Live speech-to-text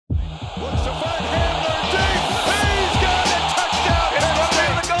Looks to find Handler deep. He's got a touchdown. It's going to be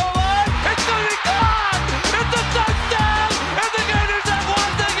the goal line. It's going to be gone. It's a touchdown. And the Gators have won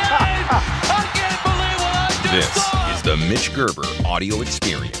the game. I can't believe what I just This saw. is the Mitch Gerber audio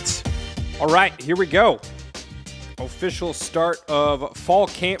experience. All right, here we go. Official start of fall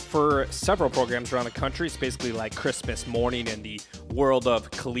camp for several programs around the country. It's basically like Christmas morning in the world of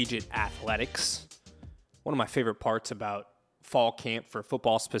collegiate athletics. One of my favorite parts about fall camp for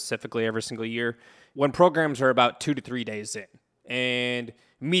football specifically every single year, when programs are about 2 to 3 days in and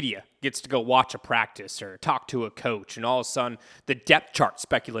media gets to go watch a practice or talk to a coach, and all of a sudden the depth chart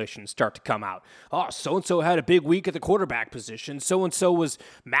speculations start to come out. Oh, so-and-so had a big week at the quarterback position. So-and-so was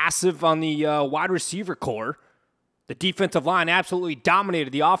massive on the wide receiver core. The defensive line absolutely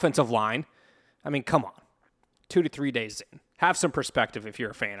dominated the offensive line. I mean, come on. 2 to 3 days in. Have some perspective if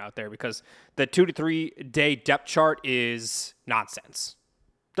you're a fan out there, because the 2 to 3 day depth chart is nonsense.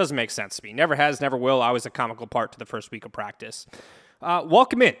 Doesn't make sense to me. Never has, never will. Always a comical part to the first week of practice.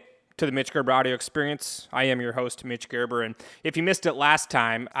 Welcome in to the Mitch Gerber audio experience. I am your host, Mitch Gerber, and if you missed it last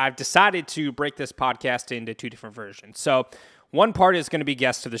time, I've decided to break this podcast into 2 different versions. So one part is going to be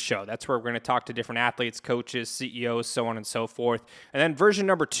guests of the show. That's where we're going to talk to different athletes, coaches, CEOs, so on and so forth. And then version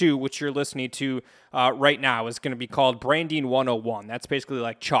number 2, which you're listening to right now, is going to be called Branding 101. That's basically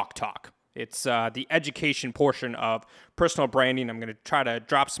like chalk talk. It's the education portion of personal branding. I'm going to try to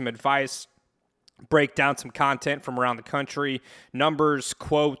drop some advice, break down some content from around the country, numbers,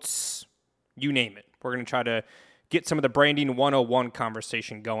 quotes, you name it. We're going to try to get some of the Branding 101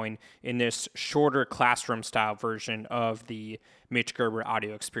 conversation going in this shorter classroom-style version of the Mitch Gerber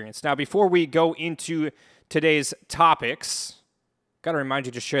audio experience. Now, before we go into today's topics, got to remind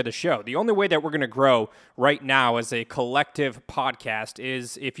you to share the show. The only way that we're going to grow right now as a collective podcast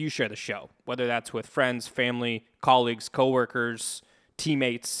is if you share the show, whether that's with friends, family, colleagues, coworkers,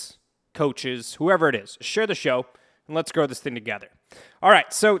 teammates, coaches, whoever it is. Share the show, and let's grow this thing together. All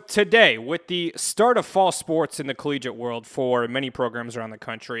right, so today, with the start of fall sports in the collegiate world for many programs around the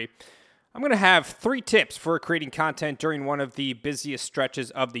country, I'm going to have 3 tips for creating content during one of the busiest stretches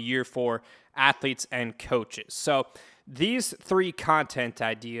of the year for athletes and coaches. So these 3 content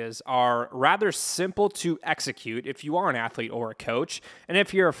ideas are rather simple to execute if you are an athlete or a coach. And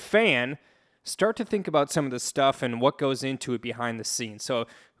if you're a fan, start to think about some of the stuff and what goes into it behind the scenes. So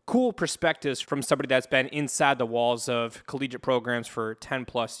cool perspectives from somebody that's been inside the walls of collegiate programs for 10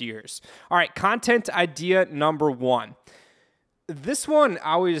 plus years. All right, content idea number 1. This one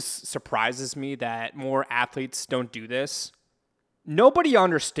always surprises me that more athletes don't do this. Nobody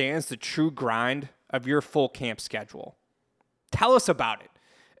understands the true grind of your full camp schedule. Tell us about it.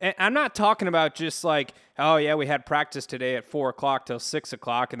 And I'm not talking about just like, oh yeah, we had practice today at 4 o'clock till 6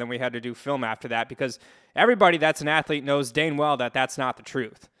 o'clock, and then we had to do film after that, because everybody that's an athlete knows dang well that that's not the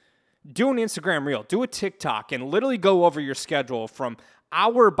truth. Do an Instagram reel, do a TikTok, and literally go over your schedule from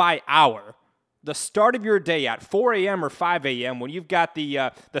hour by hour. The start of your day at 4 a.m. or 5 a.m. when you've got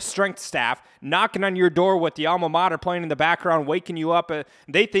the strength staff knocking on your door with the alma mater playing in the background, waking you up.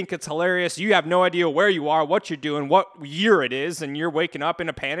 They think it's hilarious. You have no idea where you are, what you're doing, what year it is, and you're waking up in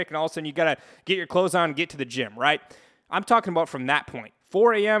a panic, and all of a sudden you got to get your clothes on and get to the gym, right? I'm talking about from that point.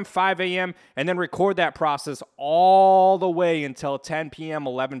 4 a.m., 5 a.m., and then record that process all the way until 10 p.m.,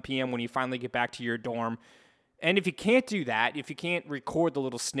 11 p.m. when you finally get back to your dorm. And if you can't do that, if you can't record the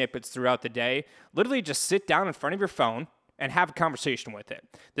little snippets throughout the day, literally just sit down in front of your phone and have a conversation with it.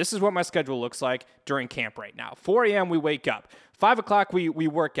 This is what my schedule looks like during camp right now. 4 a.m. we wake up. 5 o'clock we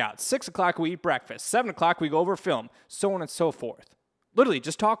work out. 6 o'clock we eat breakfast. 7 o'clock we go over film, so on and so forth. Literally,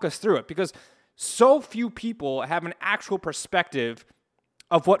 just talk us through it, because so few people have an actual perspective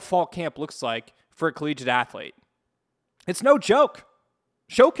of what fall camp looks like for a collegiate athlete. It's no joke.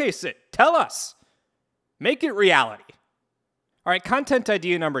 Showcase it. Tell us. Make it reality. All right, content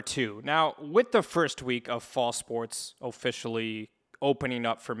idea number 2. Now, with the first week of fall sports officially opening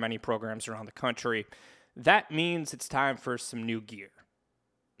up for many programs around the country, that means it's time for some new gear.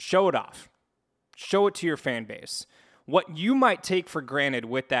 Show it off. Show it to your fan base. What you might take for granted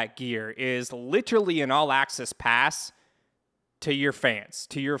with that gear is literally an all-access pass to your fans,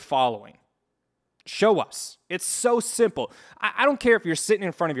 to your following. Show us. It's so simple. I don't care if you're sitting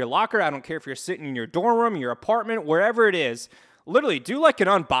in front of your locker. I don't care if you're sitting in your dorm room, your apartment, wherever it is. Literally, do like an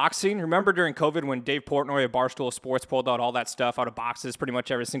unboxing. Remember during COVID when Dave Portnoy of Barstool Sports pulled out all that stuff out of boxes pretty much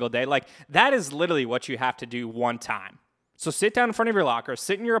every single day? Like, that is literally what you have to do one time. So sit down in front of your locker,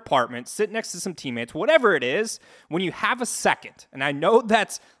 sit in your apartment, sit next to some teammates, whatever it is, when you have a second. And I know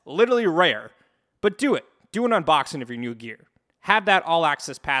that's literally rare, but do it. Do an unboxing of your new gear. Have that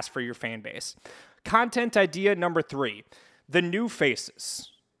all-access pass for your fan base. Content idea number 3, the new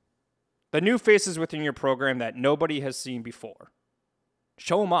faces. The new faces within your program that nobody has seen before.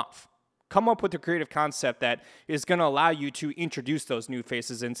 Show them off. Come up with a creative concept that is going to allow you to introduce those new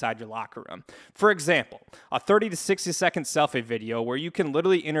faces inside your locker room. For example, a 30 to 60 second selfie video where you can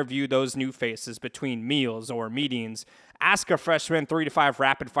literally interview those new faces between meals or meetings. Ask a freshman 3 to 5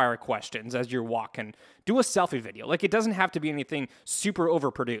 rapid fire questions as you're walking. Do a selfie video. Like, it doesn't have to be anything super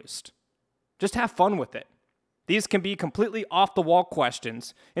overproduced. Just have fun with it. These can be completely off the wall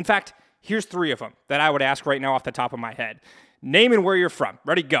questions. In fact, here's 3 of them that I would ask right now off the top of my head. Name and where you're from.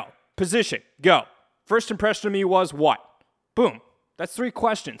 Ready, go. Position, go. First impression of me was what? Boom. That's 3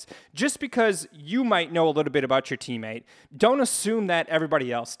 questions. Just because you might know a little bit about your teammate, don't assume that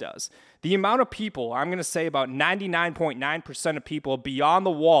everybody else does. The amount of people, I'm going to say about 99.9% of people beyond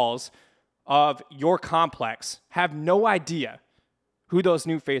the walls of your complex have no idea who those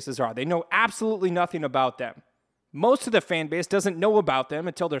new faces are. They know absolutely nothing about them. Most of the fan base doesn't know about them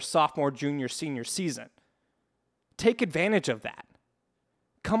until their sophomore, junior, senior season. Take advantage of that.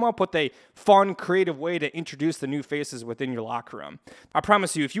 Come up with a fun, creative way to introduce the new faces within your locker room. I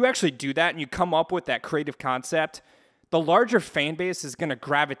promise you, if you actually do that and you come up with that creative concept, the larger fan base is going to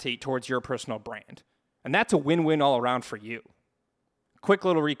gravitate towards your personal brand. And that's a win-win all around for you. Quick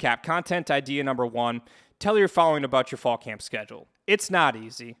little recap. Content idea number 1, tell your following about your fall camp schedule. It's not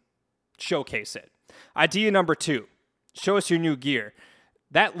easy. Showcase it. Idea number 2, show us your new gear.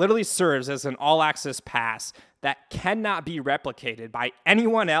 That literally serves as an all-access pass that cannot be replicated by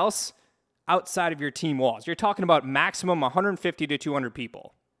anyone else outside of your team walls. You're talking about maximum 150 to 200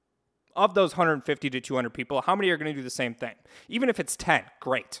 people. Of those 150 to 200 people, how many are going to do the same thing? Even if it's 10,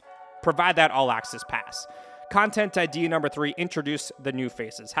 great. Provide that all-access pass. Content idea number 3, introduce the new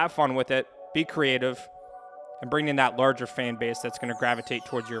faces. Have fun with it, be creative, and bring in that larger fan base that's going to gravitate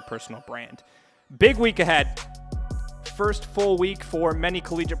towards your personal brand. Big week ahead. First full week for many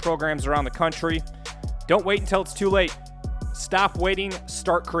collegiate programs around the country. Don't wait until it's too late. Stop waiting,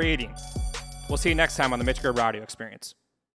 start creating. We'll see you next time on the Mitch Gerber Audio Experience.